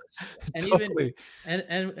 Gorgeous. And totally. even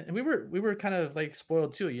and we were kind of like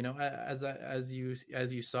spoiled too, as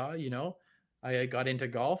you saw, I got into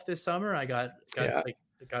golf this summer. I got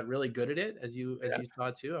really good at it, as you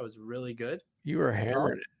saw too. I was really good. You were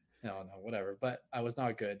hammering it. No, whatever. But I was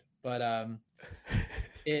not good. But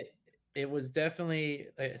it was definitely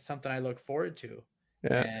something I look forward to.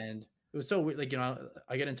 Yeah. And it was so like,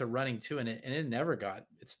 I get into running too, and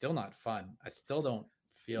it's still not fun. I still don't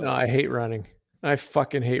feel. No, I hate running. I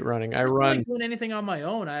fucking hate running. I run. Like doing anything on my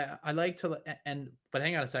own. I like to, but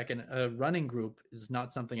hang on a second. A running group is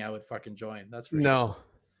not something I would fucking join. That's for sure.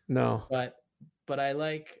 No. But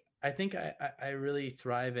I think I really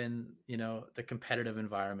thrive in, the competitive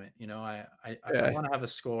environment. I want to have a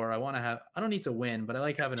score. I don't need to win, but I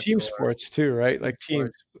like having team a score. sports too, right? Like teams.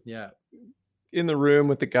 Yeah. In the room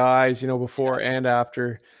with the guys, before and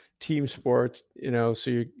after. Team sports,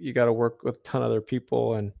 so you got to work with a ton of other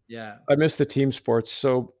people, and yeah, I miss the team sports.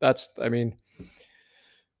 So that's the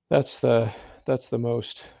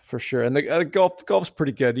most for sure. And the golf's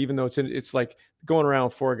pretty good, even though it's like going around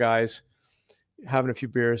with four guys, having a few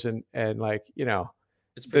beers and like,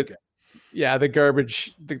 it's pretty good. Yeah, the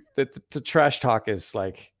garbage, the trash talk is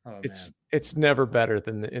like, it's never better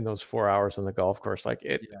than in those 4 hours on the golf course. Like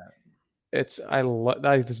it. Yeah. There's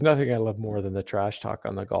nothing I love more than the trash talk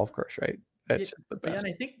on the golf course, right? That's just the best. Yeah, and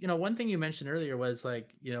I think, one thing you mentioned earlier was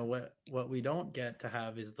like, what we don't get to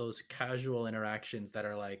have is those casual interactions that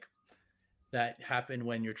are like, that happen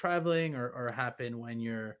when you're traveling, or happen when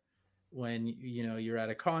you're at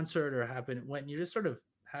a concert, or happen when you just sort of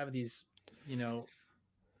have these,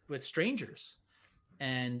 with strangers.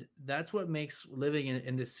 And that's what makes living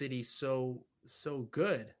in this city so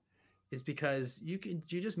good. Is because you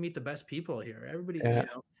just meet the best people here. Everybody,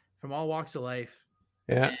 from all walks of life.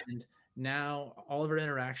 Yeah. And now all of our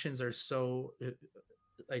interactions are so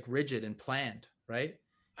like rigid and planned, right?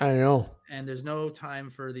 I know. And there's no time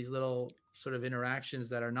for these little sort of interactions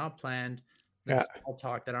that are not planned, small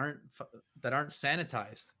talk that aren't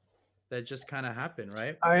sanitized, that just kind of happen,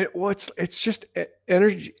 right? It's just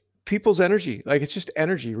energy, people's energy. Like, it's just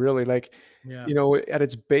energy, really. Like, at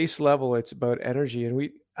its base level, it's about energy, and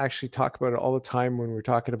we actually talk about it all the time when we're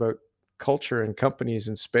talking about culture and companies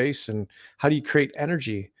and space, and how do you create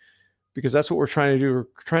energy? Because that's what we're trying to do. We're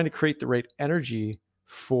trying to create the right energy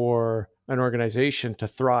for an organization to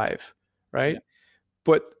thrive, right? Yeah.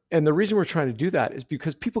 But and the reason we're trying to do that is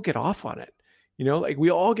because people get off on it. Like we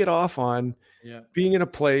all get off on Yeah. being in a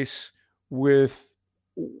place with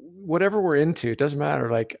whatever we're into. It doesn't matter.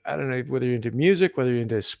 Like, I don't know whether you're into music, whether you're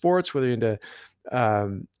into sports, whether you're into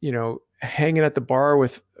hanging at the bar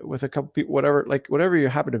with a couple people, whatever, like whatever you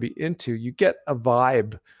happen to be into, you get a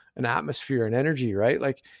vibe, an atmosphere, an energy, right?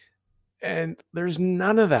 Like, and there's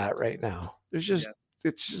none of that right now. It's just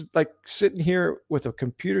like sitting here with a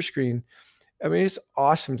computer screen. I mean, it's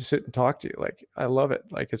awesome to sit and talk to you. Like, I love it.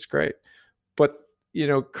 Like, it's great. But,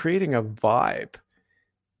 creating a vibe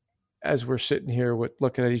as we're sitting here with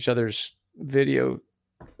looking at each other's video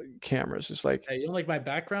cameras is like, Hey, you don't like my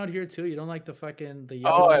background here too? You don't like the oh,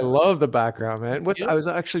 yellow? I love the background, man. You? I was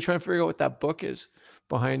actually trying to figure out what that book is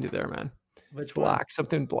behind you there, man. Which Black,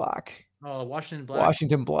 something black. one? Oh, Washington Black.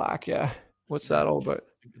 Washington Black, yeah. What's that all about?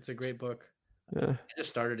 It's a great book. Yeah. I just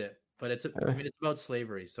started it, but it's about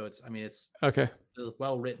slavery, so it's okay.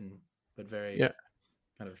 Well written, but very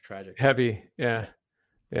kind of tragic. Heavy, yeah.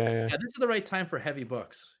 Yeah. This is the right time for heavy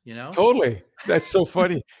books, Totally. That's so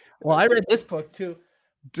funny. Well, I read this book too,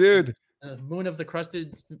 dude. Moon of the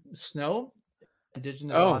Crusted Snow,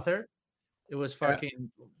 Indigenous author. It was fucking.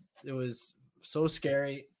 It was so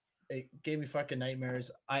scary. It gave me fucking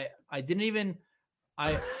nightmares. I didn't even.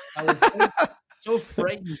 I was so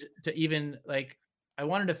frightened to even like. I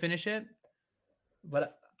wanted to finish it,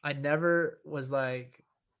 but I never was like.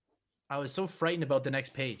 I was so frightened about the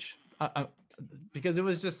next page. Because it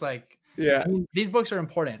was just like, these books are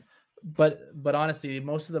important, but honestly,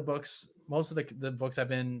 most of the books I've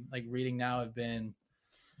been like reading now I'm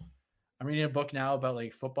reading a book now about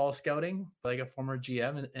like football scouting, like a former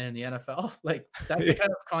GM in the NFL. Like that's the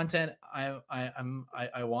kind of content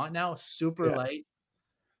I want now. Super light,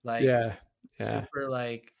 like super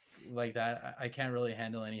like that. I can't really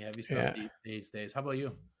handle any heavy stuff these days. How about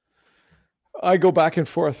you? I go back and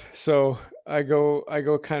forth. So I go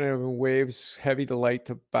kind of in waves, heavy to light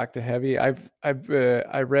to back to heavy. I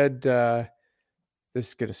read, this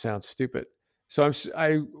is going to sound stupid. So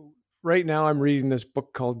right now I'm reading this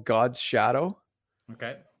book called God's Shadow.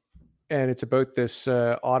 Okay. And it's about this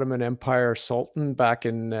Ottoman Empire Sultan back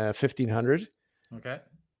in 1500. Okay.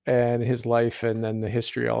 And his life and then the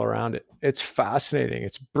history all around it. It's fascinating.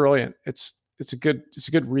 It's brilliant. It's a good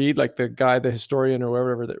read. Like the guy, the historian or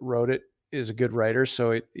whoever that wrote it, is a good writer,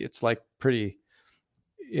 so it's like pretty,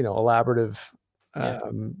 elaborative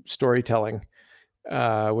storytelling,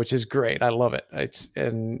 which is great. I love it. It's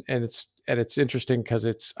interesting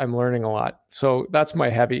because I'm learning a lot. So that's my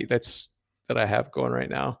heavy that I have going right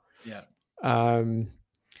now. Yeah.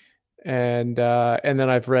 And then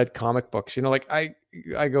I've read comic books. Like I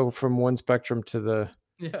go from one spectrum to the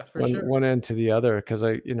one end to the other because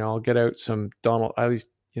I'll get out some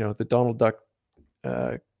the Donald Duck.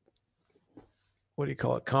 What do you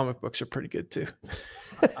call it? Comic books are pretty good too.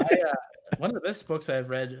 One of the best books I've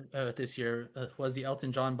read this year was the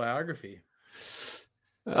Elton John biography.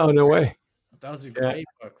 Oh, no way. That was a great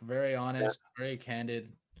book. Very honest, very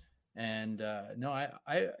candid. And I've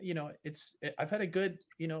had a good,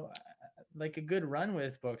 like a good run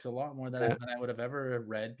with books, a lot more than I would have ever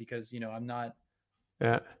read because, I'm not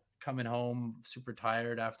coming home super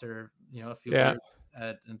tired after, a few years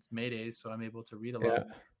at May days. So I'm able to read a lot more.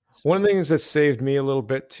 One of the things that saved me a little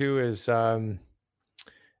bit too is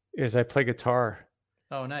I play guitar.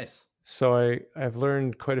 Oh, nice. So I've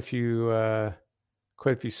learned quite a few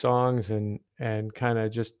songs and kind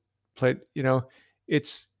of just played.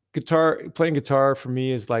 It's playing guitar for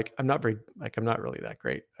me is like I'm not really that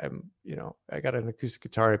great. I got an acoustic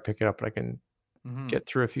guitar. I pick it up and I can get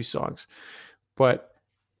through a few songs, but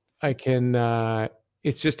I can.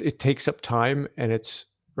 It takes up time and it's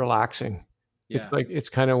relaxing. Yeah. It's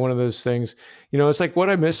kind of one of those things, it's like what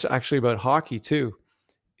I miss actually about hockey too,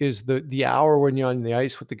 is the hour when you're on the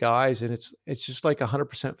ice with the guys and it's just like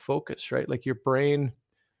 100% focus, right? Like your brain.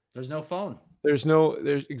 There's no phone. There's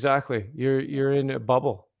exactly. You're in a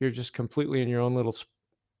bubble. You're just completely in your own little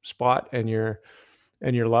spot and you're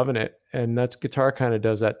loving it. And that's guitar kind of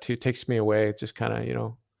does that too. It takes me away. It just kind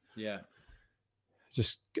of,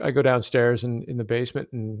 just, I go downstairs in the basement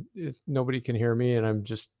and nobody can hear me. And I'm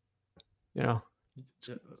just,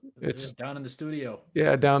 it's down in the studio.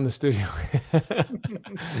 Yeah, down in the studio.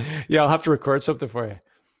 Yeah, I'll have to record something for you.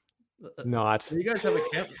 Not. Do you guys have a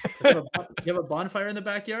camp? You have a bonfire in the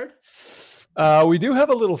backyard? We do have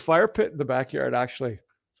a little fire pit in the backyard, actually.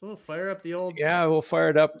 So we'll fire up the old. Yeah, we'll fire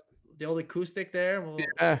it up. the old acoustic there.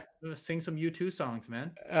 We'll sing some U2 songs,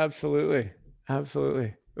 man. Absolutely. We'll have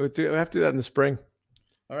to do that in the spring.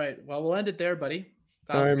 All right. Well, we'll end it there, buddy.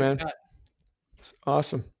 All right, man.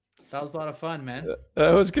 Awesome. That was a lot of fun, man.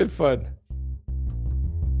 That was good fun.